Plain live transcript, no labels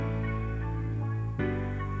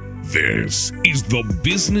This is the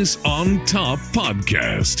Business on Top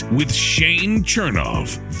podcast with Shane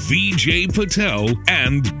Chernoff, VJ Patel,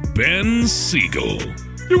 and Ben Siegel.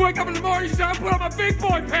 You wake up in the morning, you say, I put on my big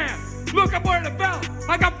boy pants. Look, I'm wearing a belt.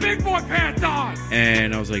 I got big boy pants on.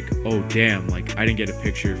 And I was like, oh, damn, like, I didn't get a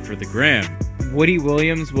picture for the gram. Woody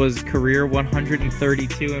Williams was career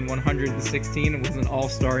 132 and 116 and was an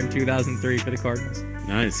all-star in 2003 for the Cardinals.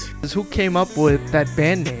 Nice. Who came up with that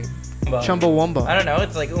band name? Chumbawamba. I don't know.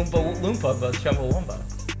 It's like Oompa Loompa, but Chumbawamba.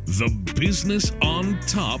 The Business on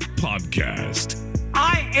Top podcast.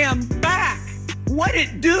 I am back. What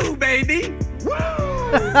it do, baby? Woo!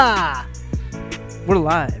 We're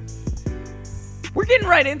live. We're getting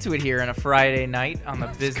right into it here on a Friday night on the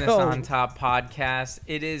Business go. on Top podcast.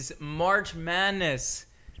 It is March Madness.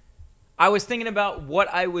 I was thinking about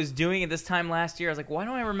what I was doing at this time last year. I was like, why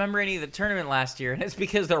don't I remember any of the tournament last year? And it's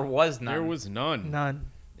because there was none. There was none. None.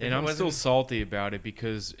 And I'm still salty about it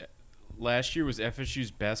because last year was FSU's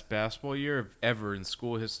best basketball year ever in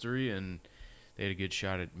school history, and they had a good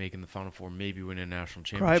shot at making the Final Four, maybe winning a national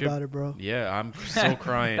Cry championship. about it, bro. Yeah, I'm still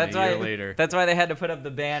crying That's a year why, later. That's why they had to put up the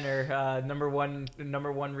banner, number one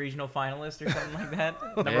regional finalist or something like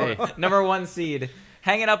that. Number one seed.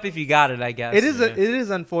 Hang it up if you got it, I guess. It is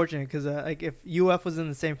unfortunate because like if UF was in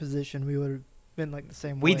the same position, we would have been like the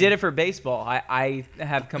same way. We did it for baseball. I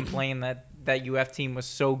have complained that UF team was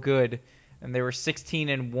so good, and they were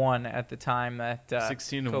 16-1 at the time that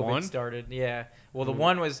 16-1 COVID started. Yeah. Well, the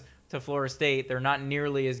one was to Florida State. They're not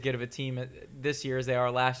nearly as good of a team this year as they are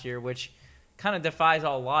last year, which kind of defies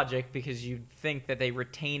all logic because you'd think that they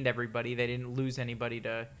retained everybody. They didn't lose anybody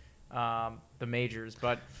to the majors,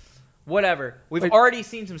 but whatever. We've already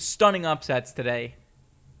seen some stunning upsets today.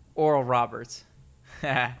 Oral Roberts.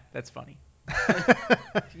 That's funny.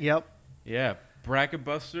 Yep. Yeah, Bracket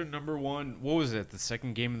Buster, number one. What was it, the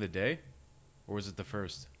second game of the day? Or was it the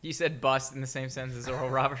first? You said bust in the same sense as Oral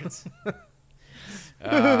Roberts.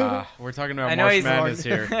 We're talking about March Madness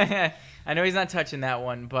here. I know he's not touching that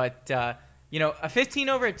one, but, a 15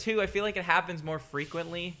 over a 2, I feel like it happens more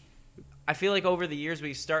frequently. I feel like over the years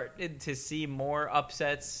we started to see more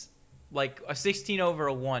upsets, like a 16 over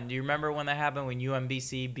a 1. Do you remember when that happened when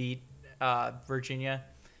UMBC beat Virginia?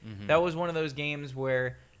 Mm-hmm. That was one of those games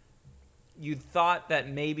where you thought that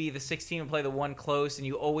maybe the 16 would play the 1 close, and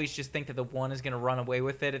you always just think that the 1 is going to run away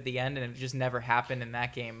with it at the end, and it just never happened in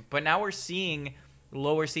that game. But now we're seeing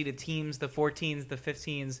lower-seeded teams, the 14s, the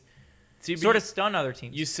 15s, sort of stun other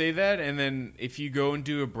teams. You say that, and then if you go and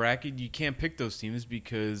do a bracket, you can't pick those teams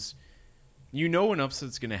because you know an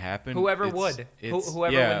upset's going to happen. Whoever would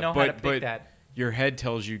know how to pick that. Your head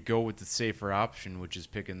tells you go with the safer option, which is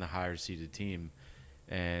picking the higher-seeded team.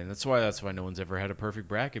 And that's why no one's ever had a perfect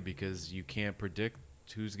bracket, because you can't predict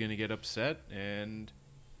who's going to get upset, and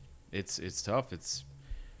it's tough.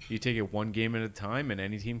 You take it one game at a time, and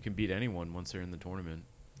any team can beat anyone once they're in the tournament.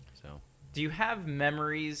 So, do you have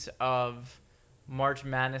memories of March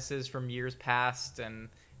Madnesses from years past and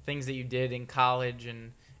things that you did in college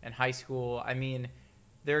and high school? I mean,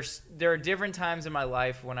 there are different times in my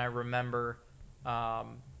life when I remember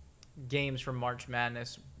games from March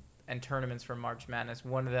Madness and tournaments from March Madness.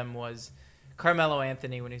 One of them was Carmelo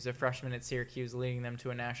Anthony when he was a freshman at Syracuse, leading them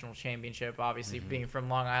to a national championship. Obviously, being from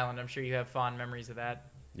Long Island, I'm sure you have fond memories of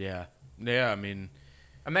that. Yeah. I mean,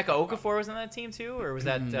 Emeka Okafor was on that team too, or was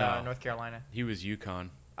that No. North Carolina? He was UConn.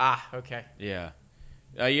 Ah, okay. Yeah.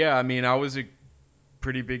 I mean, I was a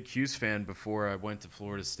pretty big Cuse fan before I went to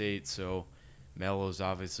Florida State, so Melo's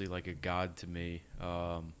obviously like a god to me.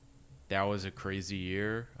 That was a crazy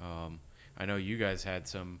year. I know you guys had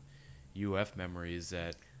some UF memories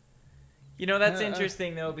that... That's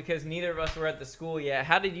interesting, though, because neither of us were at the school yet.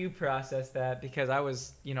 How did you process that? Because I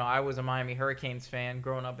was a Miami Hurricanes fan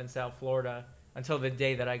growing up in South Florida until the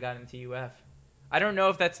day that I got into UF. I don't know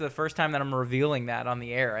if that's the first time that I'm revealing that on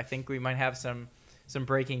the air. I think we might have some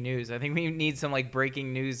breaking news. I think we need some,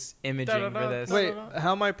 breaking news imaging for this. Wait,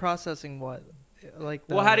 how am I processing what?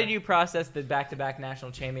 How did you process the back-to-back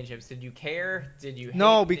national championships? Did you care? Did you hate?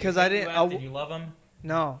 No, because I didn't. Did you love them?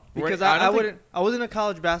 No, because I wasn't a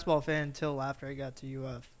college basketball fan until after I got to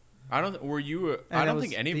UF. I don't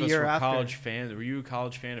think any of us were college fans. Were you a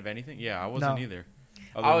college fan of anything? Yeah, I wasn't either.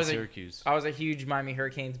 I was Syracuse. I was a huge Miami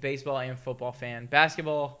Hurricanes baseball and football fan.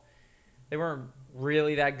 Basketball, they weren't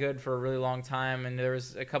really that good for a really long time, and there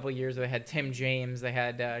was a couple of years where they had Tim James, they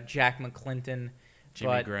had Jack McClinton,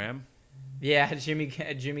 Jimmy Graham. Yeah,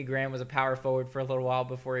 Jimmy Graham was a power forward for a little while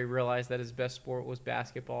before he realized that his best sport was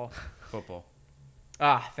basketball. Football.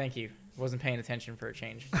 Thank you. Wasn't paying attention for a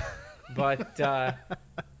change. But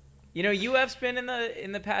You know, UF's been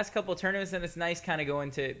in the past couple of tournaments, and it's nice kind of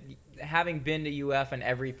going to having been to UF and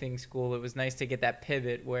everything school. It was nice to get that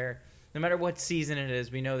pivot where no matter what season it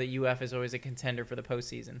is, we know that UF is always a contender for the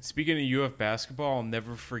postseason. Speaking of UF basketball, I'll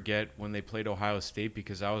never forget when they played Ohio State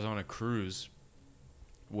because I was on a cruise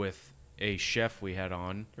with a chef we had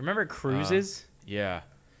on. Remember cruises? Yeah.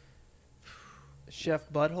 Chef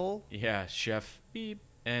Butthole. Yeah, Chef Beep.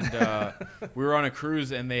 And we were on a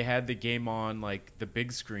cruise, and they had the game on like the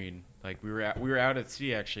big screen. Like we were out at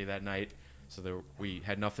sea actually that night, so we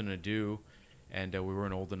had nothing to do, and we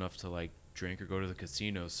weren't old enough to like drink or go to the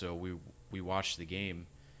casino, so we watched the game,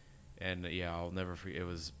 and yeah, I'll never forget. It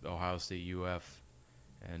was Ohio State UF,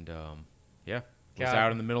 and yeah, was God.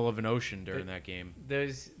 out in the middle of an ocean during that game.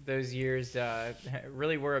 Those years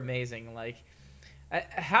really were amazing. Like,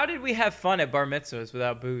 how did we have fun at bar mitzvahs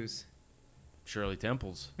without booze? Shirley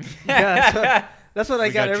Temples. Yeah, that's what I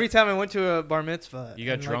We got got every time I went to a bar mitzvah. You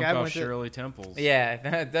got And, drunk I off went to Shirley Temples.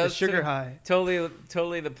 Yeah, the sugar high. Totally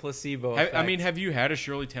the placebo effect. I mean, have you had a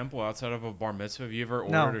Shirley Temple outside of a bar mitzvah? Have you ever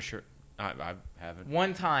ordered No. a Shirley? I haven't.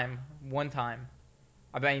 One time.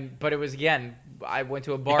 I mean, but it was again. I went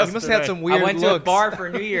to a bar. You must have had some weird I went to looks. a bar for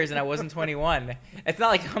New Year's and I wasn't 21. It's not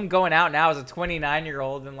like I'm going out now as a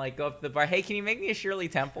 29-year-old and like go up to the bar. Hey, can you make me a Shirley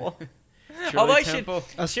Temple? Shirley Although I Temple?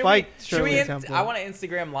 A should spiked should we Shirley Temple. I want to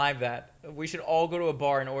Instagram live that. We should all go to a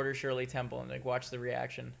bar and order Shirley Temple and like watch the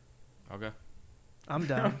reaction. Okay. I'm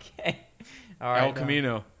down. Okay. All right. El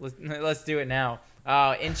Camino. Let's do it now.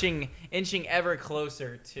 Inching ever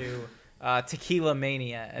closer to tequila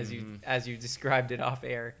mania as you described it off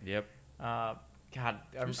air. Yep. God,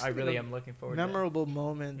 Just I really the am looking forward to Memorable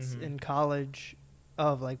moments Mhm. in college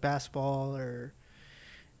of like basketball or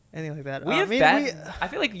anything like that. it. We have I mean, bad. I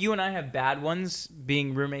feel like you and I have bad ones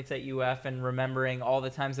being roommates at UF and remembering all the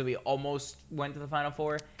times that we almost went to the Final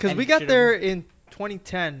Four. because and we got should've- there in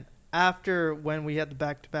 2010 after when we had the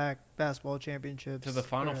back-to-back basketball championships. To the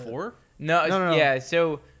Final Four? No, yeah.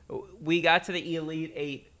 So we got to the Elite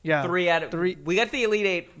Eight. Yeah, We got to the Elite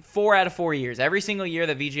Eight 4 out of 4 years. Every single year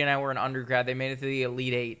that VJ and I were in undergrad, they made it to the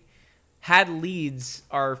Elite Eight. Had leads,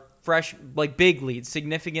 our big leads,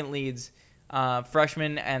 significant leads,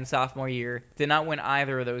 freshman and sophomore year. Did not win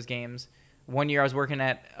either of those games. One year I was working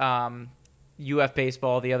at UF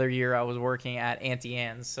baseball. The other year I was working at Auntie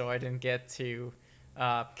Anne's, so I didn't get to.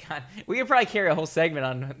 God, we could probably carry a whole segment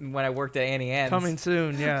on when I worked at Auntie Anne's. coming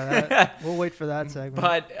soon. Yeah, we'll wait for that segment.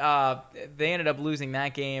 But they ended up losing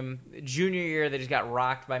that game. Junior year, they just got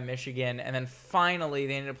rocked by Michigan. And then finally,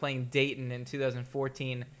 they ended up playing Dayton in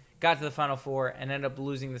 2014, got to the Final Four, and ended up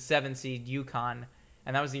losing the 7 seed UConn.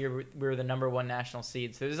 And that was the year we were the number 1 national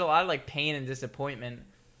seed. So there's a lot of like pain and disappointment.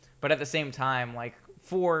 But at the same time, like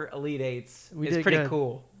 4 Elite Eights is pretty good.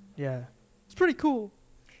 cool. Yeah, it's pretty cool.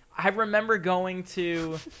 I remember going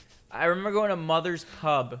to Mother's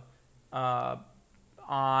Pub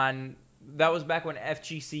that was back when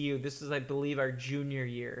FGCU, this was I believe our junior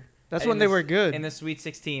year. That's In when they the- were good. In the Sweet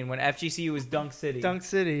 16 when FGCU was Dunk City. Dunk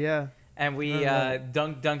City, yeah. And we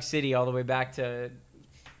Dunk City all the way back to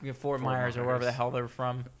Fort Myers or wherever the hell they were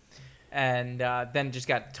from. And then just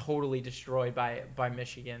got totally destroyed by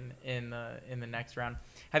Michigan in the next round.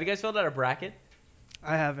 Have you guys filled out a bracket?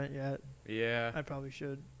 I haven't yet. Yeah. I probably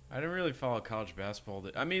should. I didn't really follow college basketball.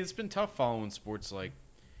 I mean, it's been tough following sports like,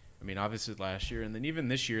 I mean, obviously last year, and then even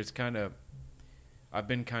this year, I've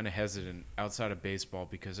been kind of hesitant outside of baseball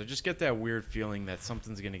because I just get that weird feeling that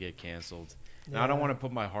something's going to get canceled. And I don't Yeah. want to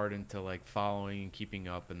put my heart into like following and keeping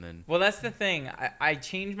up, and then Well, that's the thing. I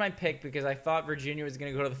changed my pick because I thought Virginia was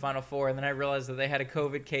going to go to the Final Four, and then I realized that they had a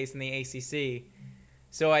COVID case in the ACC.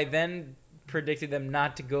 So I then predicted them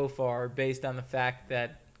not to go far based on the fact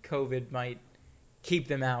that COVID might keep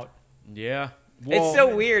them out. yeah, It's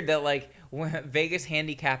so weird that like when Vegas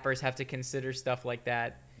handicappers have to consider stuff like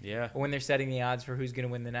that Yeah. when they're setting the odds for who's going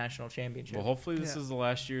to win the national championship. Well, hopefully this Yeah. is the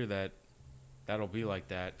last year that'll be like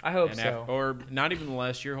that. I hope And so. or not even the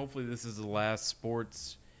last year. Hopefully this is the last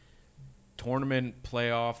sports tournament,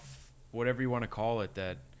 playoff, whatever you want to call it,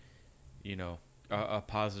 that, you know, a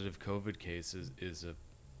positive COVID case is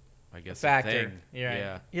I guess, a factor. thing. You're right.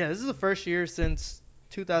 Yeah. Yeah, this is the first year since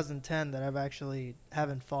 2010 that I've actually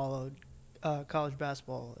haven't followed college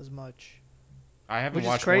basketball as much. I haven't Which is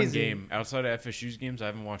watched one crazy. game. Outside of FSU's games, I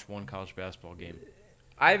haven't watched one college basketball game.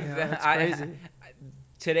 Yeah, that's crazy.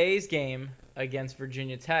 Today's game against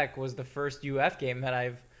Virginia Tech was the first UF game that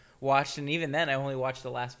I've watched, and even then I only watched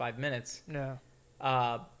the last 5 minutes. Yeah.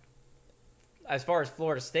 As far as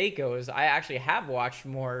Florida State goes, I actually have watched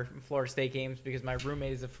more Florida State games because my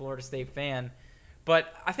roommate is a Florida State fan.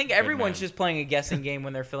 But I think everyone's man. just playing a guessing game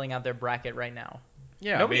when they're filling out their bracket right now.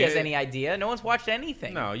 Yeah, Nobody has any idea. No one's watched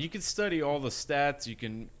anything. No, you can study all the stats. You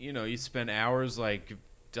can, you spend hours like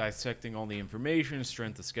dissecting all the information,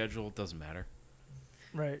 strength of schedule. It doesn't matter.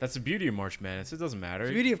 Right. That's the beauty of March Madness. It doesn't matter. It's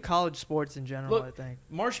the beauty of college sports in general, Look, I think.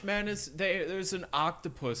 March Madness, there's an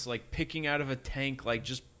octopus like picking out of a tank, like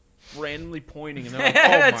just randomly pointing, and they're like, "Oh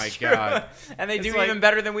That's my true. god!" And they It's do like- even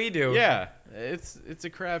better than we do. Yeah, it's a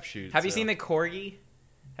crapshoot. Have you so. seen the corgi?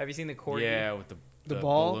 Have you seen the corgi? Yeah, with the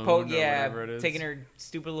ball? balloon Poke, or yeah, whatever it is. taking her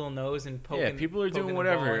stupid little nose and poking. Yeah, people are poking doing the ball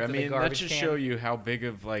whatever. I into the mean, that garbage just can. show you how big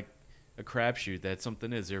of like a crapshoot that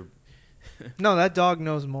something is. They're No, that dog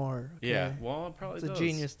knows more. Okay? yeah, well, it probably It's a does.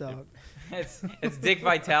 genius dog. It's Dick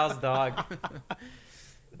Vitale's dog.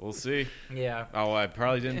 We'll see. Yeah. Oh, I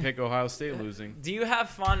probably didn't pick Ohio State losing. Do you have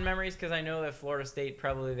fond memories? Because I know that Florida State,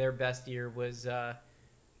 probably their best year was, I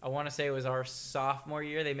want to say it was our sophomore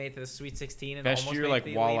year. They made it to the Sweet 16 and Best almost year, made like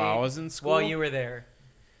the while Elite I Eight. was in school. While you were there.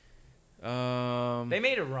 They They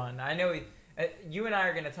made a run. I know you and I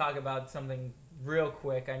are going to talk about something real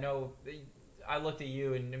quick. I know I looked at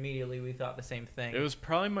you and immediately we thought the same thing. It was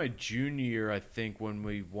probably my junior year, I think, when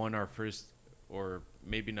we won our first, or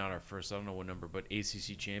maybe not our first, I don't know what number, but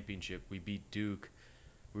ACC championship. We beat Duke.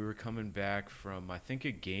 We were coming back from, I think,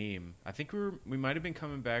 a game. I think we might have been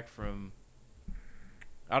coming back from,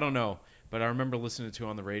 I don't know, but I remember listening to it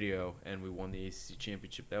on the radio, and we won the ACC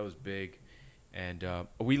championship. That was big. And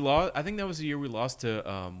we lost. I think that was the year we lost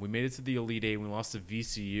to. We made it to the Elite Eight. We lost to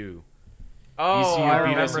VCU. Oh, VCU I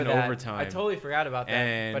beat us remember in that. overtime. I totally forgot about that,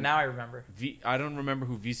 And but now I remember. I don't remember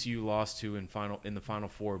who VCU lost to in the Final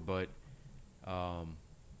Four, but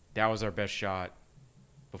that was our best shot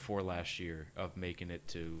before last year of making it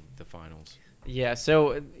to the finals. Yeah,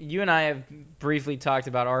 so you and I have briefly talked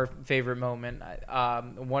about our favorite moment.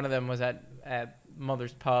 One of them was at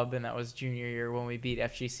Mother's Pub, and that was junior year when we beat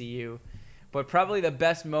FGCU. But probably the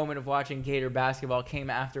best moment of watching Gator basketball came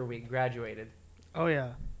after we graduated. Oh, yeah.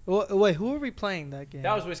 Well, wait, who were we playing that game?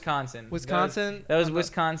 That was Wisconsin. Wisconsin? That was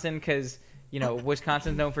Wisconsin because,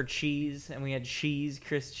 Wisconsin's known for cheese, and we had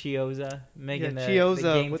Chris Chiozza making the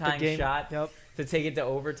game with time the game shot Yep. to take it to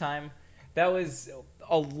overtime. That was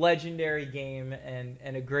a legendary game and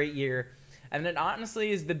a great year. And it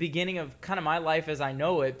honestly is the beginning of kind of my life as I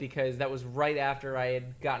know it, because that was right after I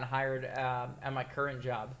had gotten hired at my current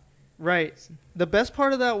job. Right. The best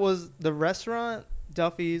part of that was the restaurant,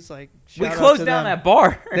 Duffy's. Like, We shout out closed to down them. that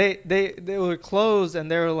bar. They were closed, and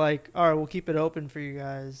they were like, all right, we'll keep it open for you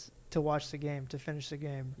guys to watch the game, to finish the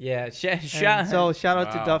game. Yeah, And shout so shout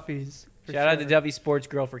out to Wow. Duffy's. for out to sure. Duffy Sports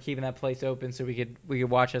Grill for keeping that place open so we could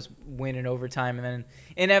watch us win in overtime. And then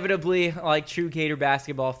inevitably, like true Gator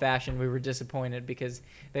basketball fashion, we were disappointed because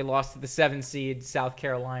they lost to the 7 seed South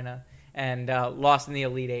Carolina and lost in the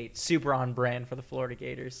Elite Eight. Super on brand for the Florida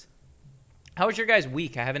Gators. How was your guys'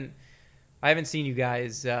 week? I haven't seen you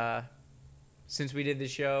guys since we did the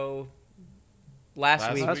show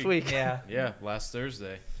last week. Last week. Yeah. Yeah, last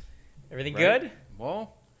Thursday. Everything Right? good?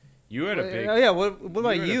 Well, you had a big. Oh, yeah. What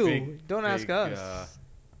about had a you? big- Don't ask big, us.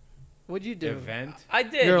 What'd you do? event. I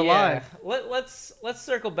did. You're yeah. alive. Let's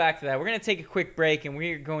circle back to that. We're gonna take a quick break and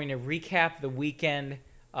we're going to recap the weekend.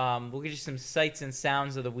 We'll get you some sights and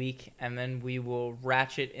sounds of the week, and then we will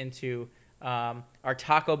ratchet into our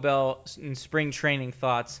Taco Bell and spring training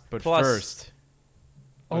thoughts. But Plus- first,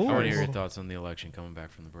 I Oh. want to hear your thoughts on the election coming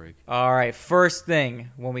back from the break. all right. First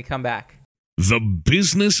thing when we come back, The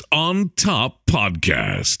Business on Top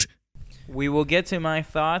podcast. we will get to my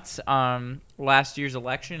thoughts on last year's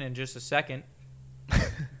election in just a second.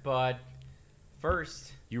 But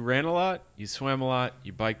first. You ran a lot, you swam a lot,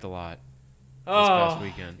 you biked a lot this Oh, past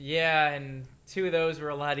weekend. yeah, and 2 of those were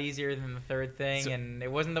a lot easier than the third thing, So- and it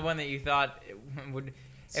wasn't the one that you thought it would.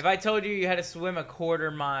 If I told you you had to swim a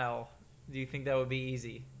quarter mile, do you think that would be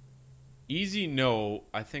easy? Easy, no.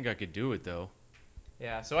 I think I could do it though.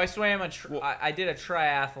 Yeah, so I swam Well- I did a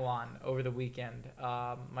triathlon over the weekend.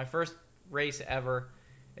 My first race ever.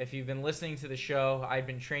 If you've been listening to the show, I've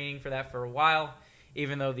been training for that for a while,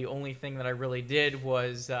 even though the only thing that I really did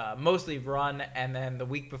was mostly run, and then the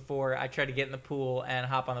week before I tried to get in the pool and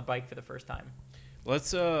hop on the bike for the first time.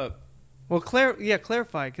 Let's Well,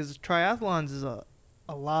 clarify, because triathlons is a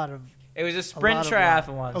lot of. It was a sprint lot of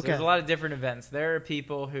triathlon. So okay. there's a lot of different events. There are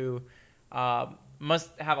people who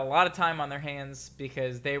must have a lot of time on their hands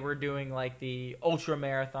because they were doing like the ultra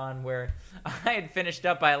marathon where I had finished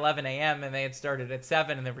up by 11 a.m. and they had started at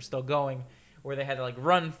 7 and they were still going, where they had to like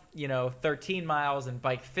run 13 miles and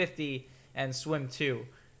bike 50 and swim 2.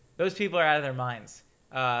 Those people are out of their minds.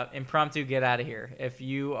 Impromptu, get out of here. If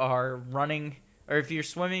you are running or if you're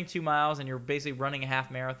swimming 2 miles and you're basically running a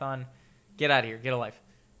half marathon, get out of here. Get a life.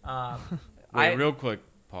 wait, real quick.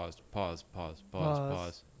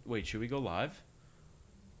 Pause. Wait, should we go live?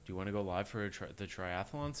 Do you want to go live for the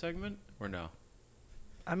triathlon segment or no?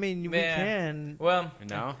 I mean, we Yeah. can. Well,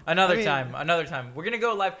 No? another time. We're going to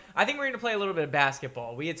go live. I think we're going to play a little bit of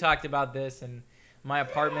basketball. We had talked about this in my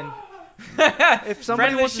apartment. If somebody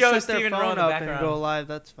Friend of wants the to show, set their Steven Rowe phone in the up and background. go live,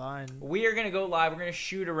 that's fine. We are going to go live. We're going to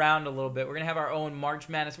shoot around a little bit. We're going to have our own March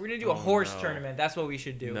Madness. We're going to do a horse no. tournament. That's what we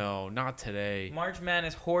should do. No, not today. March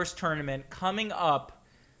Madness horse tournament coming up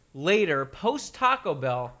later, post Taco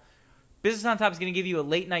Bell. Business on Top is going to give you a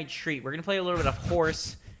late night treat. We're going to play a little bit of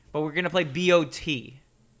horse, but we're going to play BOT.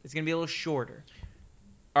 It's going to be a little shorter.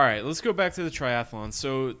 All right, let's go back to the triathlon.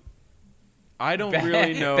 So I don't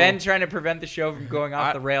really know. Ben trying to prevent the show from going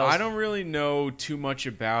off the rails. I don't really know too much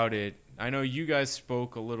about it. I know you guys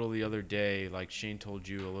spoke a little the other day, like Shane told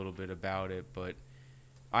you a little bit about it, but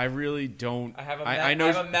I really don't. I have a, I know.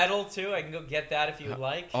 I have a medal too. I can go get that if you would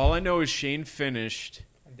like. All I know is Shane finished,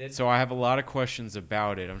 I did. so I have a lot of questions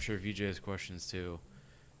about it. I'm sure VJ has questions too.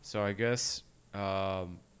 So I guess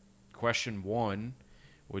question one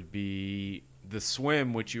would be the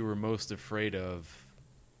swim, which you were most afraid of.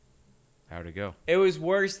 How'd it go? It was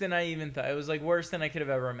worse than I even thought. It was like worse than I could have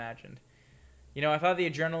ever imagined. You know, I thought the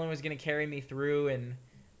adrenaline was going to carry me through, and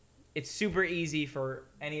it's super easy for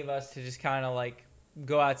any of us to just kind of like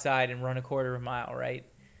go outside and run a quarter of a mile, right?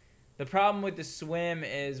 The problem with the swim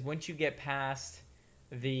is once you get past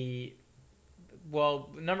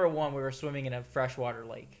number one, we were swimming in a freshwater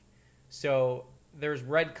lake. So there's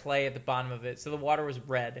red clay at the bottom of it. So the water was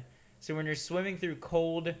red. So when you're swimming through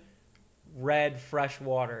cold, red, fresh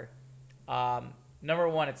water, number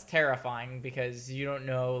one, it's terrifying because you don't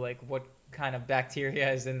know like what kind of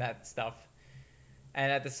bacteria is in that stuff.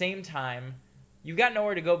 And at the same time, you got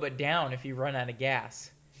nowhere to go but down if you run out of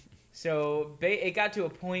gas. So it got to a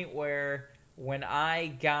point where when I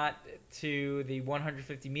got to the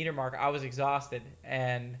 150 meter mark, I was exhausted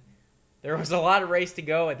and there was a lot of race to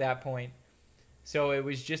go at that point. So it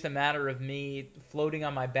was just a matter of me floating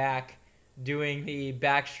on my back, doing the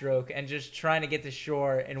backstroke, and just trying to get to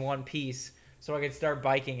shore in one piece so I could start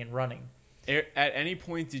biking and running. At any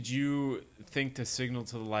point, did you think to signal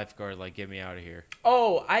to the lifeguard, like, get me out of here?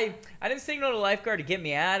 Oh, I didn't signal to the lifeguard to get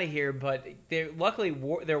me out of here, but luckily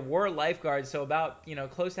there were lifeguards, so about,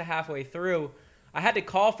 close to halfway through, I had to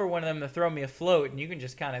call for one of them to throw me a float, and you can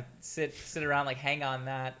just kind of sit around, like, hang on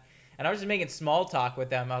that. And I was just making small talk with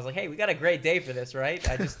them. I was like, hey, we got a great day for this, right?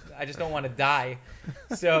 I just don't want to die.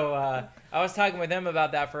 So I was talking with them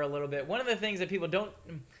about that for a little bit. One of the things that people don't...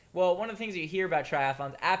 Well, one of the things that you hear about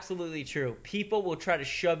triathlons, absolutely true. People will try to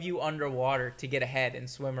shove you underwater to get ahead and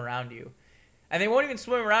swim around you. And they won't even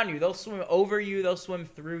swim around you. They'll swim over you. They'll swim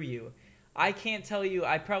through you. I can't tell you.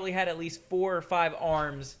 I probably had at least 4 or 5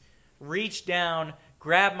 arms reach down,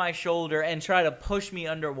 grab my shoulder, and try to push me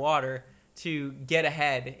underwater to get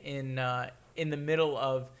ahead in the middle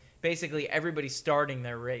of basically everybody starting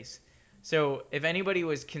their race. So if anybody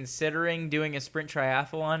was considering doing a sprint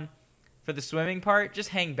triathlon, for the swimming part, just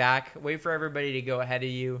hang back, wait for everybody to go ahead of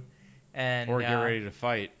you, and Or get ready to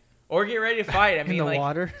fight. Or get ready to fight. I mean, in the like,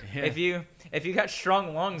 water. Yeah. if you got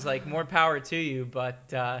strong lungs, like more power to you.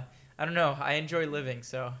 But I don't know. I enjoy living,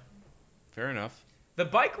 so. Fair enough. The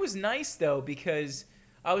bike was nice though because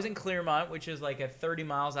I was in Clearmont, which is like at 30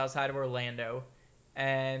 miles outside of Orlando,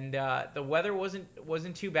 and the weather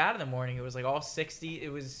wasn't too bad in the morning. It was like all 60. It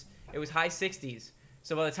was high 60s.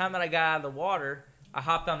 So by the time that I got out of the water, I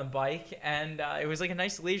hopped on the bike, and it was like a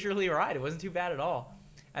nice leisurely ride. It wasn't too bad at all.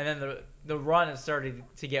 And then the run had started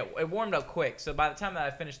to it warmed up quick. So by the time that I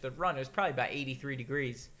finished the run, it was probably about 83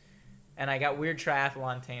 degrees. And I got weird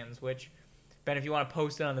triathlon tans, which, Ben, if you want to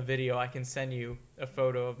post it on the video, I can send you a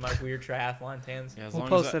photo of my weird triathlon tans. Yeah, We'll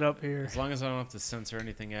post it up here. As long as I don't have to censor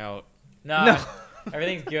anything out. No.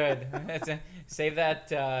 Everything's good. Save that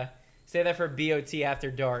for BOT after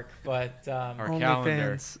dark. But Our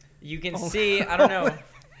calendar. OnlyFans. you can see. I don't know.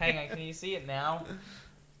 Hang on. Can you see it now?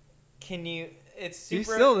 Can you? It's super. He's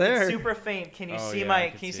still there. It's super faint. Can you Oh, see yeah, I my?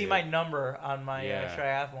 can Can you see see it. my number on my Yeah.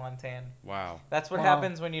 triathlon tan? Wow. That's what Wow.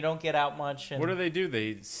 happens when you don't get out much. And What do they do?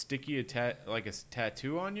 They stick you like a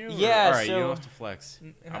tattoo on you? Or- Yeah, All right, you so- don't have to flex.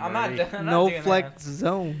 I'm not. already- I'm not No doing flex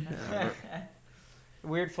zone. that.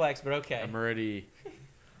 Weird flex, but okay. I'm already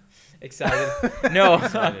Excited. No.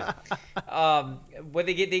 excited. What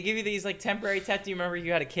they give you these like temporary tattoos. You remember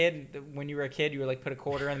you had a kid when you were a kid. You were like put a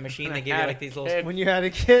quarter in the machine. They give you like these little. When you had a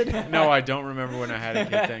kid. No, I don't remember when I had a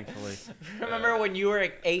kid, thankfully. Remember when you were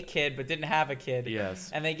a kid but didn't have a kid? Yes.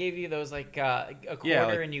 And they gave you those like a quarter, Yeah,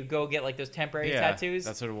 like- and you go get like those temporary Yeah, tattoos.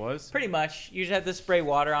 that's what it was? Pretty much. You just have to spray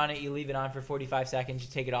water on it. You leave it on for 45 seconds. You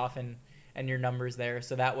take it off, and your number's there.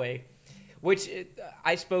 So that way,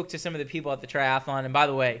 I spoke to some of the people at the triathlon, and by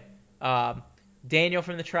the way, Daniel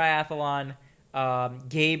from the triathlon,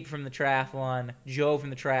 Gabe from the triathlon, Joe from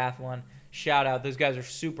the triathlon. Shout out. Those guys are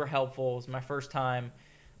super helpful. It was my first time.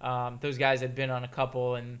 Those guys had been on a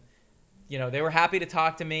couple, and they were happy to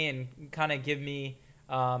talk to me and kind of give me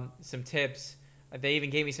some tips. They even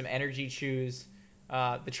gave me some energy chews.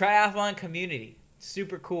 The triathlon community,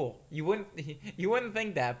 super cool. You wouldn't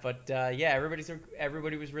think that, but yeah,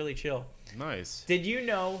 everybody was really chill. Nice. Did you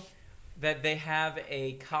know that they have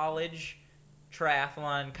a college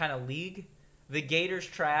triathlon kind of league? The Gators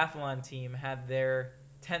triathlon team had their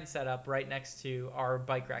tent set up right next to our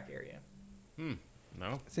bike rack area.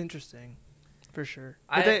 No. It's interesting, for sure.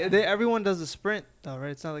 But everyone does a sprint, though,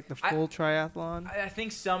 right? It's not like the full triathlon. I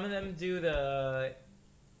think some of them do the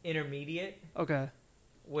intermediate. Okay.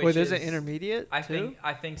 Wait, there's an intermediate too?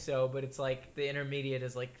 I think so, but it's like the intermediate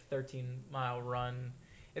is like 13-mile run.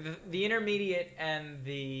 The intermediate and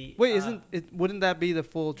the wouldn't that be the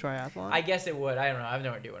full triathlon? I guess it would. I don't know. I have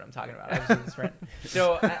no idea what I'm talking about. I was doing the sprint.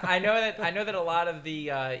 So I know that a lot of the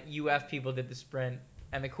UF people did the sprint,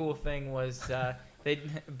 and the cool thing was they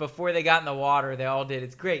before they got in the water, they all did.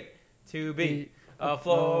 It's great to be a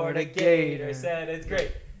Florida Gator. Said it's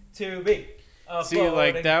great to be. See,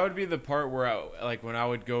 like that would be the part where when I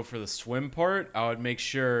would go for the swim part, I would make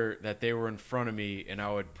sure that they were in front of me and I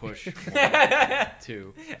would push 1,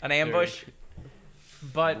 2, an ambush.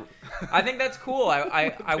 But I think that's cool.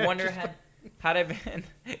 I wonder had I been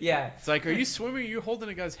yeah. It's like, are you swimming? Or are you holding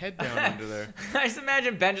a guy's head down under there? I just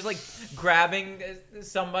imagine Ben just like grabbing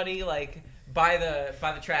somebody like by the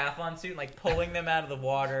triathlon suit and like pulling them out of the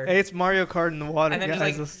water. Hey, it's Mario Kart in the water, and then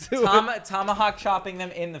guys. just like tomahawk chopping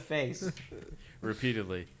them in the face.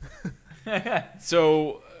 Repeatedly.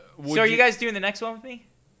 So are you guys doing the next one with me?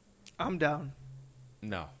 I'm down.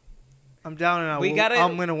 No. I'm down, and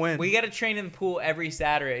I'm gonna win. We gotta train in the pool every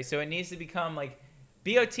Saturday, so it needs to become like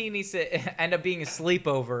BOT needs to end up being a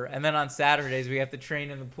sleepover, and then on Saturdays we have to train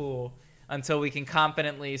in the pool until we can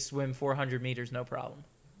confidently swim 400 meters, no problem.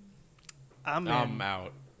 I'm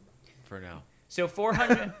out for now. So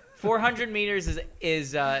 400 meters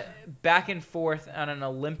is back and forth on an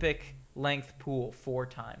Olympic length pool 4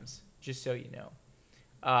 times, just so you know.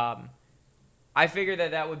 I figured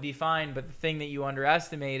that would be fine, but the thing that you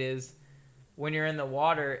underestimate is when you're in the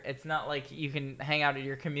water, it's not like you can hang out at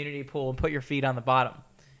your community pool and put your feet on the bottom. I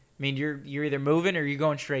mean, you're either moving or you're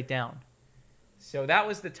going straight down. So that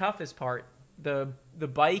was the toughest part. The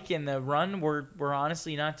bike and the run were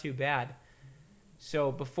honestly not too bad.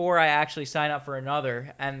 So before I actually sign up for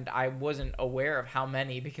another, and I wasn't aware of how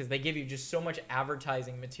many because they give you just so much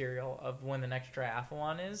advertising material of when the next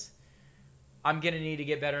triathlon is, I'm going to need to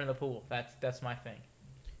get better in the pool. That's my thing.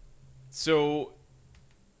 So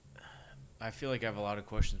I feel like I have a lot of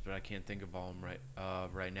questions, but I can't think of all of them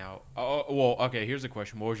right now. Oh, well, okay, here's a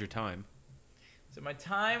question. What was your time? So my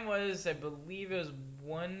time was, I believe it was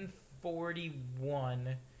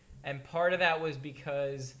 1:41, and part of that was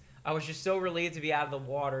because I was just so relieved to be out of the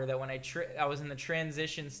water that when I was in the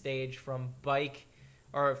transition stage from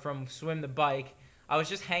swim to bike, I was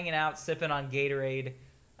just hanging out, sipping on Gatorade,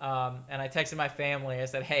 and I texted my family. I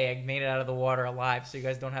said, hey, I made it out of the water alive, so you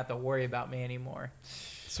guys don't have to worry about me anymore.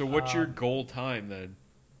 So what's your goal time then,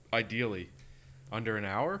 ideally? Under an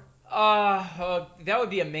hour? That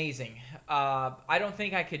would be amazing. I don't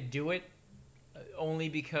think I could do it, only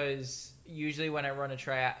because usually when I run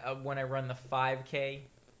when I run the 5K,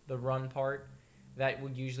 the run part, that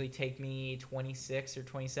would usually take me 26 or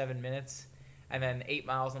 27 minutes, and then 8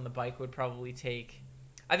 miles on the bike would probably take,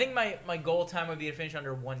 I think my goal time would be to finish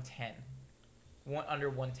under 110. Under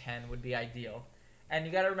 110 would be ideal. And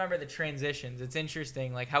you got to remember the transitions. It's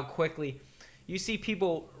interesting, like how quickly you see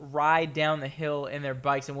people ride down the hill in their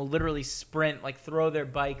bikes and will literally sprint, like throw their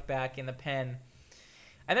bike back in the pen.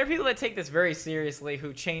 And there are people that take this very seriously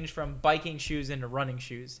who change from biking shoes into running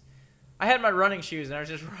shoes. I had my running shoes, and I was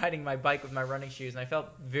just riding my bike with my running shoes, and I felt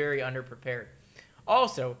very underprepared.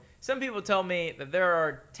 Also, some people tell me that there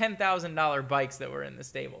are $10,000 bikes that were in the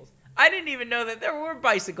stables. I didn't even know that there were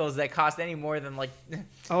bicycles that cost any more than like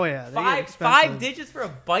oh yeah, five digits for a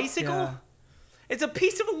bicycle. Yeah. It's a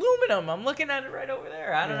piece of aluminum. I'm looking at it right over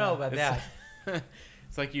there. I don't know about that.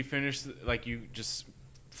 It's like you just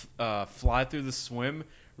fly through the swim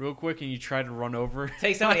real quick and you try to run over.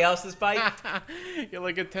 Take somebody else's bike. You're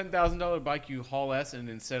like a $10,000 bike, you haul ass, and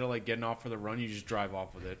instead of like getting off for the run, you just drive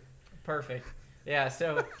off with it. Perfect. Yeah,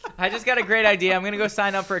 so I just got a great idea. I'm going to go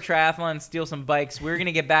sign up for a triathlon and steal some bikes. We're going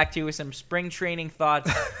to get back to you with some spring training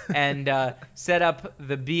thoughts and set up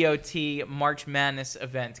the BOT March Madness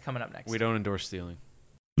event coming up next. We don't endorse stealing.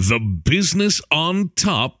 The Business on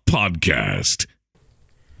Top podcast.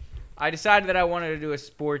 I decided that I wanted to do a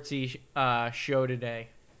sportsy show today.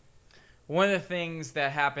 One of the things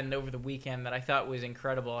that happened over the weekend that I thought was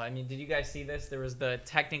incredible. I mean, did you guys see this? There was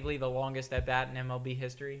technically the longest at bat in MLB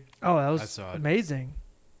history. Oh, that I was saw it. amazing.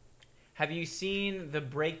 Have you seen the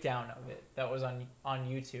breakdown of it that was on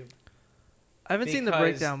YouTube? I haven't seen the Because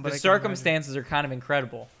breakdown, but the I can imagine. circumstances are kind of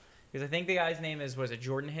incredible. Because I think the guy's name was it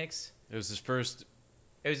Jordan Hicks? It was his first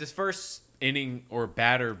It was his first. inning or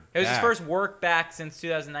batter. It was his back. first work back since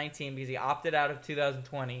 2019 because he opted out of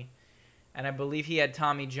 2020, and I believe he had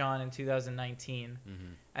Tommy John in 2019,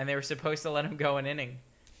 and they were supposed to let him go an inning,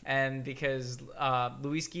 and because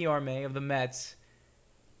Luis Guillorme of the Mets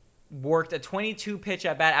worked a 22 pitch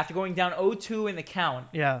at bat after going down 0-2 in the count.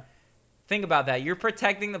 Yeah. Think about that. You're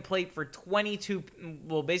protecting the plate for 20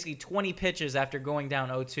 pitches after going down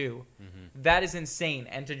 0-2. That is insane,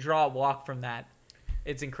 and to draw a walk from that,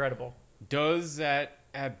 it's incredible. Does that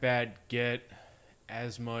at bat get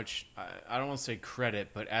as much? I don't want to say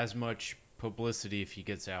credit, but as much publicity if he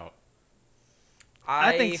gets out?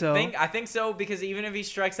 I think so. I think so because even if he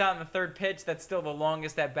strikes out in the third pitch, that's still the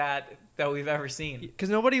longest at bat that we've ever seen. Because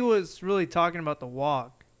nobody was really talking about the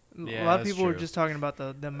walk. Yeah, a lot of that's people were true. just talking about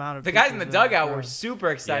the amount of The guys in the pitches that dugout were were thrown. super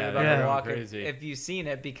excited Yeah, about they the were walk crazy. if you've seen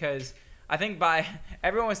it because I think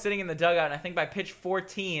everyone was sitting in the dugout and I think by pitch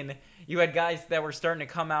 14 you had guys that were starting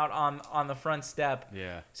to come out on the front step.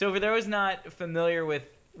 Yeah. So for those not familiar with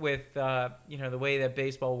the way that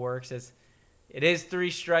baseball works, it is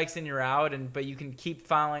 3 strikes and you're out, but you can keep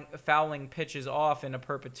fouling pitches off in a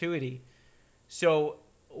perpetuity. So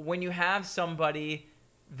when you have somebody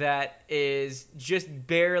that is just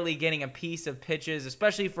barely getting a piece of pitches,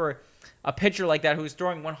 especially for a pitcher like that who's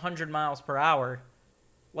throwing 100 miles per hour,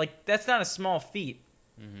 like that's not a small feat.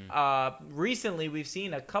 Recently, we've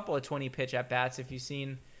seen a couple of 20 pitch at bats. If you've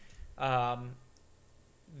seen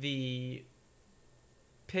the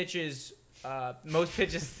pitches, most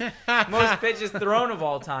pitches thrown of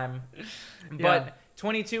all time, but Yeah.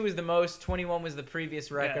 22 is the most. 21 was the previous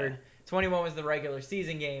record. 21 was the regular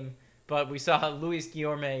season game. But we saw Luis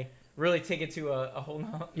Guillorme really take it to a whole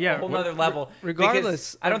nother level.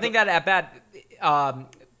 regardless Because I don't of think that at bat,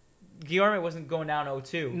 Guillorme wasn't going down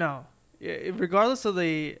 0-2. No. Yeah, regardless of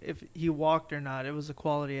if he walked or not, it was a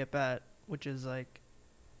quality at bat, which is like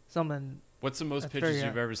something. What's the most That's pitches very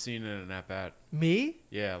you've ever seen in an at bat? Me?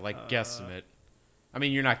 Yeah, like guesstimate. I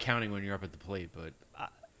mean, you're not counting when you're up at the plate, but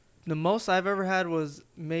The most I've ever had was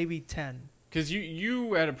maybe 10. because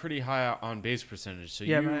you had a pretty high on base percentage, so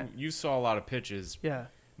Yeah, man. you saw a lot of pitches Yeah.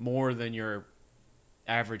 more than your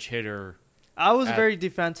average hitter. I was a At- very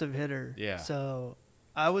defensive hitter. Yeah. So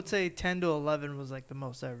I would say 10 to 11 was like the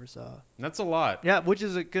most I ever saw. And that's a lot. Yeah, which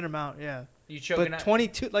is a good amount. Yeah. You choking But out.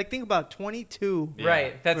 22, like think about 22. Yeah.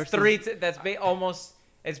 Right. That's Versus- 3. That's almost.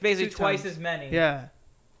 It's basically 2 twice times. as many. Yeah.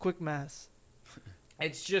 Quick mass.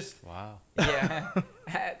 It's just. Wow. Yeah.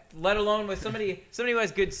 Let alone with somebody who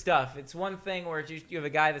has good stuff. It's one thing where you have a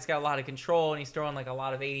guy that's got a lot of control and he's throwing like a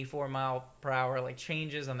lot of 84 mile per hour like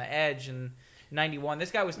changes on the edge and 91.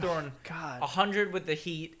 This guy was throwing God. 100 with the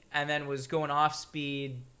heat and then was going off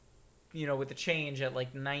speed, with the change at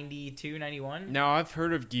like 92, 91. Now I've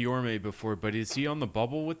heard of Guillorme before, but is he on the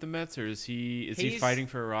bubble with the Mets, or is he He's- fighting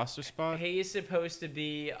for a roster spot? He is supposed to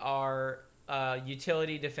be our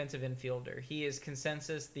utility defensive infielder. He is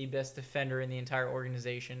consensus the best defender in the entire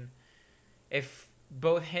organization. If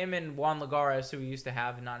both him and Juan Lagares, who we used to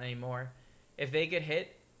have, not anymore, if they get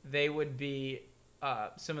hit, they would be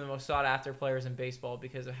some of the most sought after players in baseball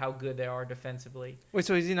because of how good they are defensively. Wait,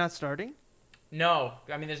 so is he not starting? No,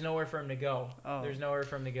 I mean there's nowhere for him to go. Oh. There's nowhere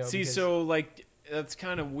for him to go. See, because- so like that's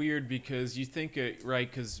kind of weird because you think right,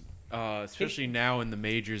 because especially now in the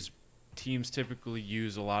majors, teams typically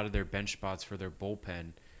use a lot of their bench spots for their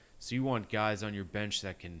bullpen. So you want guys on your bench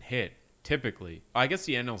that can hit. Typically, I guess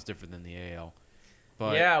the NL is different than the AL.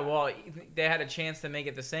 But yeah, well, they had a chance to make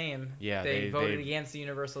it the same. Yeah, they they voted against the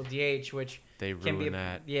universal DH, which they can be ruin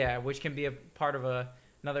that. which can be a part of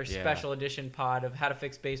another Yeah. special edition pod of How to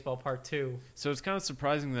Fix Baseball Part 2. So it's kind of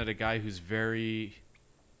surprising that a guy who's very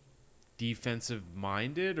defensive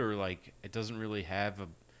minded, or like it doesn't really have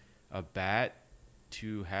a bat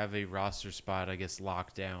to have a roster spot, I guess,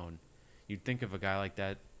 locked down. You'd think of a guy like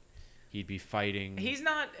that, he'd be fighting. He's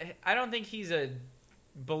not. I don't think he's a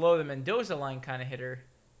below the Mendoza line kind of hitter.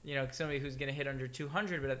 Somebody who's going to hit under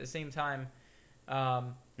 200, but at the same time,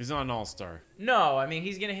 He's not an all-star. no. I mean,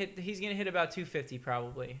 he's going to hit. He's going to hit about 250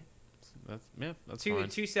 probably. That's Two, fine.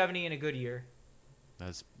 270 in a good year.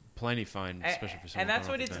 That's plenty fine, especially for someone. And that's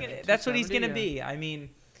coming what off it's the gonna. bench. That's what he's 270, gonna be. I mean,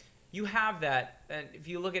 you have that. And if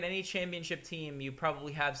you look at any championship team, you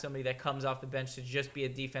probably have somebody that comes off the bench to just be a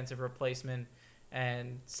defensive replacement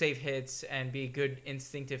and save hits and be a good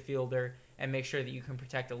instinctive fielder and make sure that you can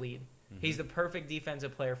protect a lead. He's the perfect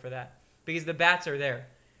defensive player for that because the bats are there,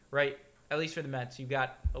 right? At least for the Mets. You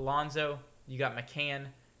got Alonso, you got McCann,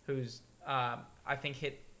 who's I think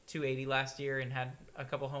hit 280 last year and had a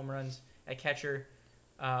couple home runs at catcher.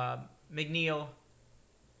 McNeil,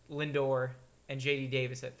 Lindor, and J.D.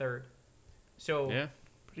 Davis at third. So Yeah.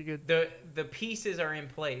 Pretty good. the pieces are in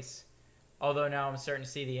place. Although now I'm starting to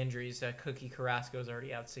see the injuries. Cookie Carrasco is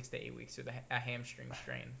already out 6 to 8 weeks with a hamstring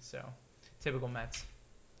strain. So typical Mets.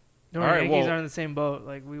 No, All the right, Yankees well- are in the same boat.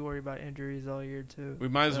 Like, we worry about injuries all year, too. We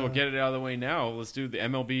might as well So- get it out of the way now. Let's do the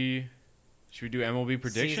MLB. Should we do MLB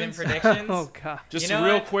predictions? Season predictions. Oh, God. Just You know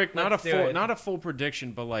real what? quick, Let's do it. not a full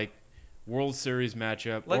prediction, but like World Series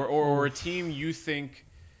matchup Let- or a team you think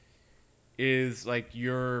is like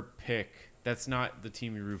your pick. That's not the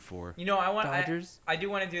team you root for. You know, Dodgers? I do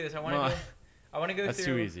want to do this. I want No. to go. I want to go That's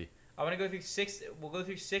through. too easy. I want to go through 6. We'll go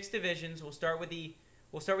through 6 divisions. We'll start with the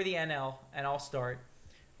NL, and I'll start.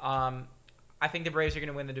 I think the Braves are going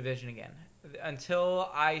to win the division again. Until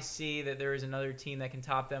I see that there is another team that can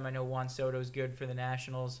top them. I know Juan Soto is good for the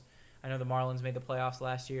Nationals. I know the Marlins made the playoffs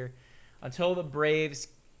last year. Until the Braves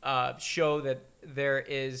show that there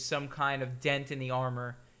is some kind of dent in the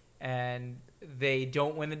armor and they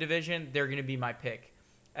don't win the division, they're going to be my pick.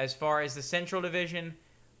 As far as the Central Division,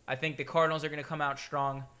 I think the Cardinals are going to come out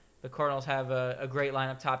strong. The Cardinals have a great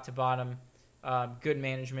lineup top to bottom, good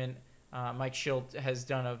management. Mike Schilt has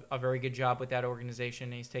done a very good job with that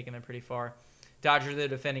organization. He's taken them pretty far. Dodgers are the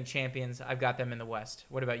defending champions. I've got them in the West.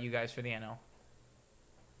 What about you guys for the NL?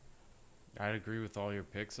 I'd agree with all your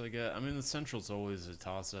picks. I guess. I mean, the Central's always a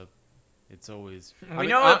toss-up. It's always. We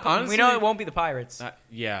know it won't be the Pirates.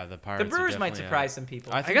 Yeah, the Pirates. The Brewers are might definitely surprise out. some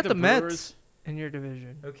people. I I think got the Brewers- Mets in your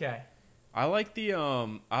division. Okay, I like the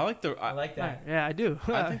I like that. Yeah, I do.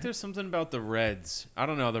 I think there's something about the Reds. I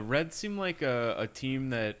don't know. The Reds seem like a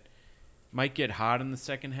team that might get hot in the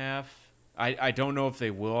second half. I don't know if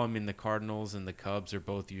they will. I mean, the Cardinals and the Cubs are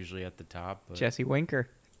both usually at the top. But Jesse Winker.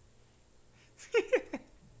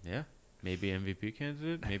 yeah, maybe MVP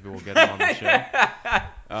candidate. Maybe we'll get him on the show.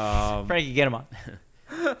 Frankie, get him on.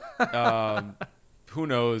 Who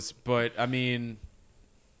knows? But I mean,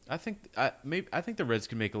 I think the Reds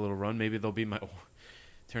can make a little run. Maybe they'll be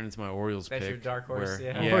turn into my Orioles That's pick. your dark horse,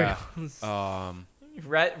 where- yeah. yeah.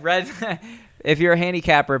 Reds. If you're a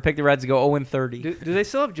handicapper, pick the Reds to go 0-30. do they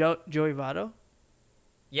still have Joey Votto?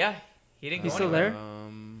 Yeah, he didn't go He's still anywhere. there?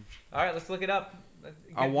 All right, let's look it up.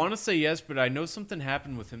 I want to say yes, but I know something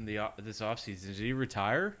happened with him this offseason. Did he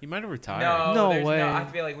retire? He might have retired. No there's way. I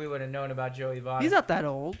feel like we would have known about Joey Votto. He's not that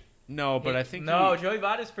old. No, but I think Joey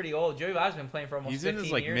Votto's pretty old. Joey Votto's been playing for almost he's 15 in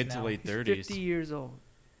his like years mid now. to late He's 30s. 50 years old.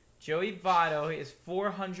 Joey Votto is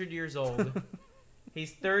 400 years old.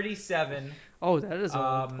 He's 37, Oh, that is old.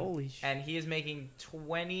 Um, Holy shit. and he is making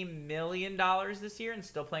 $20 million this year and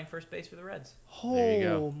still playing first base for the Reds. There you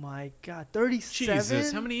go. Oh, my God. 37?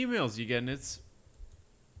 Jesus, how many emails you getting? It's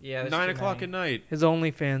Yeah, 9 o'clock at night. His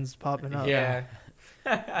OnlyFans popping up. Yeah.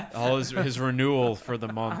 All his renewal for the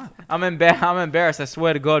month. I'm embarrassed. I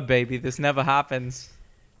swear to God, baby, this never happens.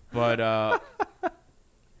 But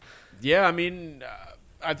yeah, I mean,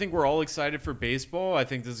 I think we're all excited for baseball. I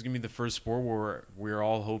think this is gonna be the first sport where we're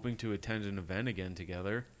all hoping to attend an event again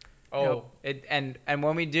together. Oh, and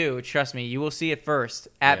when we do, trust me, you will see it first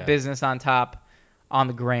at Yeah. Business on Top on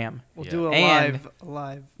the gram. We'll Yeah. do a And-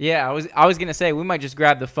 live. Yeah, I was gonna say we might just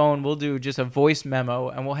grab the phone. We'll do just a voice memo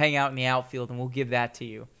and we'll hang out in the outfield and we'll give that to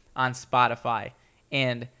you on Spotify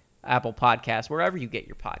and Apple Podcasts, wherever you get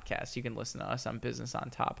your podcasts. You can listen to us on Business on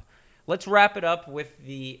Top. Let's wrap it up with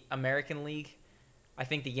the American League. I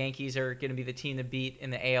think the Yankees are going to be the team to beat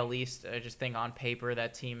in the AL East. I just think on paper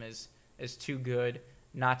that team is too good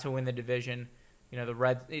not to win the division. You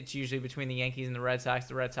know, it's usually between the Yankees and the Red Sox.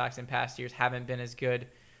 The Red Sox in past years haven't been as good.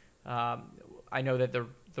 I know that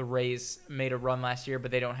the Rays made a run last year,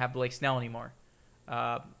 but they don't have Blake Snell anymore.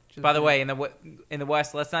 By the way, in the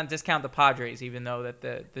West, let's not discount the Padres, even though that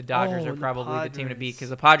the Dodgers are the probably the team to beat Padres. because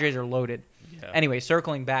the Padres are loaded. Yeah. Anyway,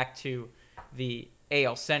 circling back to the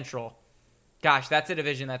AL Central, gosh, that's a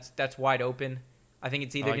division that's wide open. I think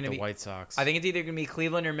it's I either like going to the be White Sox. I think it's either going to be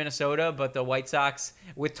Cleveland or Minnesota, but the White Sox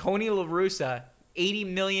with Tony La Russa, 80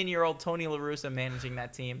 million-year-old Tony La Russa managing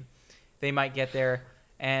that team, they might get there.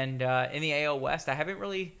 And in the AL West, I haven't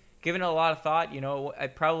really given it a lot of thought. You know,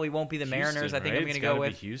 it probably won't be the Houston, Mariners. I think I'm right? going to It's go gotta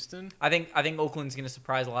with be Houston. I think Oakland's going to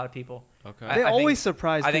surprise a lot of people. Okay. I They think- always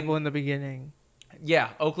surprise I think- people in the beginning. Yeah,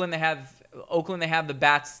 Oakland they have the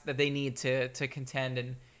bats that they need to contend,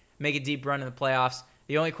 and make a deep run in the playoffs.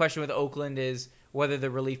 The only question with Oakland is whether the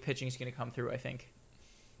relief pitching is going to come through, I think.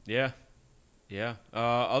 Yeah.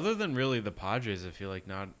 Other than really the Padres, I feel like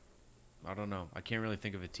not. I don't know. I can't really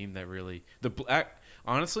think of a team that really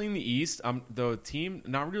honestly in the East. The team,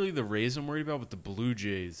 not really the Rays I'm worried about, but the Blue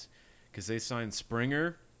Jays, because they signed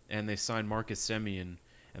Springer and they signed Marcus Semien,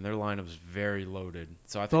 and their lineup's very loaded.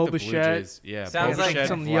 So I think the Blue Jays, sounds like Bichette,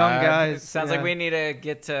 some Vlad, young guys. Sounds Yeah. like we need to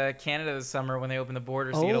get to Canada this summer when they open the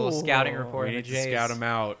borders to get a little scouting report. We of the need to Jays. scout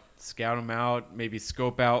them out. Maybe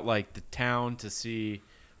scope out like the town to see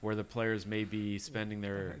where the players may be spending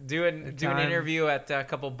their. Do an interview at a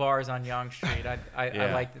couple bars on Yonge Street.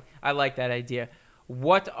 I like that idea.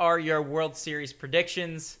 What are your World Series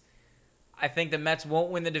predictions? I think the Mets won't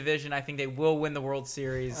win the division. I think they will win the World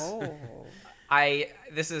Series. Oh.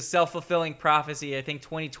 This is a self-fulfilling prophecy. I think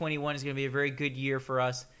 2021 is going to be a very good year for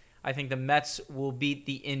us. I think the Mets will beat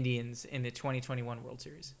the Indians in the 2021 World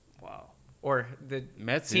Series. Wow. Or the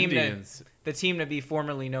Mets team Indians. the team to be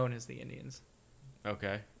formerly known as the Indians.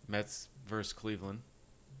 Okay, Mets versus Cleveland.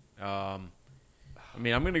 I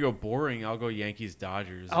mean, I'm gonna go boring. I'll go Yankees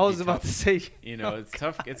Dodgers. I was about to say. It's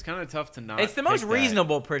tough. It's kind of tough to not. It's the most pick that.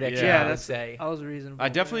 reasonable prediction, Yeah, I would that's say. I was reasonable. I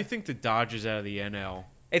definitely think the Dodgers out of the NL.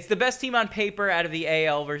 It's the best team on paper out of the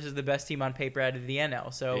AL versus the best team on paper out of the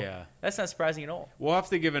NL. So Yeah. that's not surprising at all. We'll have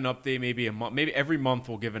to give an update maybe a month. Maybe every month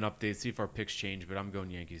we'll give an update, see if our picks change. But I'm going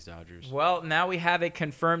Yankees Dodgers. Well, now we have it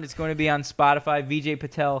confirmed. It's going to be on Spotify. VJ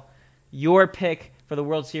Patel, your pick for the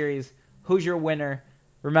World Series. Who's your winner?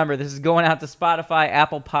 Remember, this is going out to Spotify,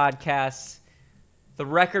 Apple Podcasts. The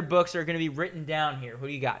record books are going to be written down here. Who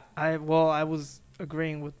do you got? I was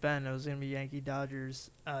agreeing with Ben. It was going to be Yankee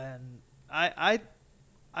Dodgers, and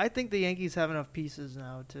I think the Yankees have enough pieces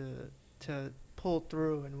now to pull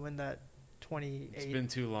through and win that 28. It's been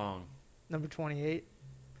too long. Number 28.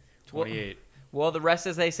 28. Well, the rest,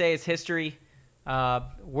 as they say, is history. We're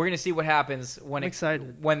going to see what happens when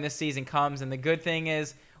this season comes. And the good thing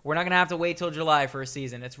is we're not going to have to wait till July for a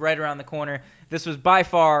season. It's right around the corner. This was by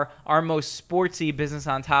far our most sportsy Business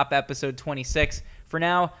on Top episode 26. For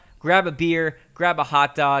now, grab a beer, grab a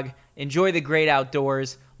hot dog, enjoy the great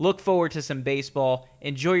outdoors, look forward to some baseball,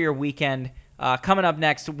 enjoy your weekend. Coming up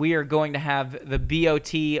next, we are going to have the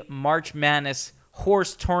BOT March Madness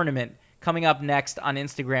Horse Tournament coming up next on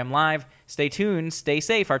Instagram Live. Stay tuned, stay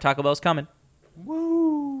safe. Our Taco Bell's coming.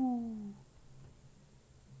 Woo!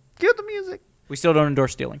 Cue the music. We still don't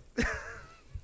endorse stealing.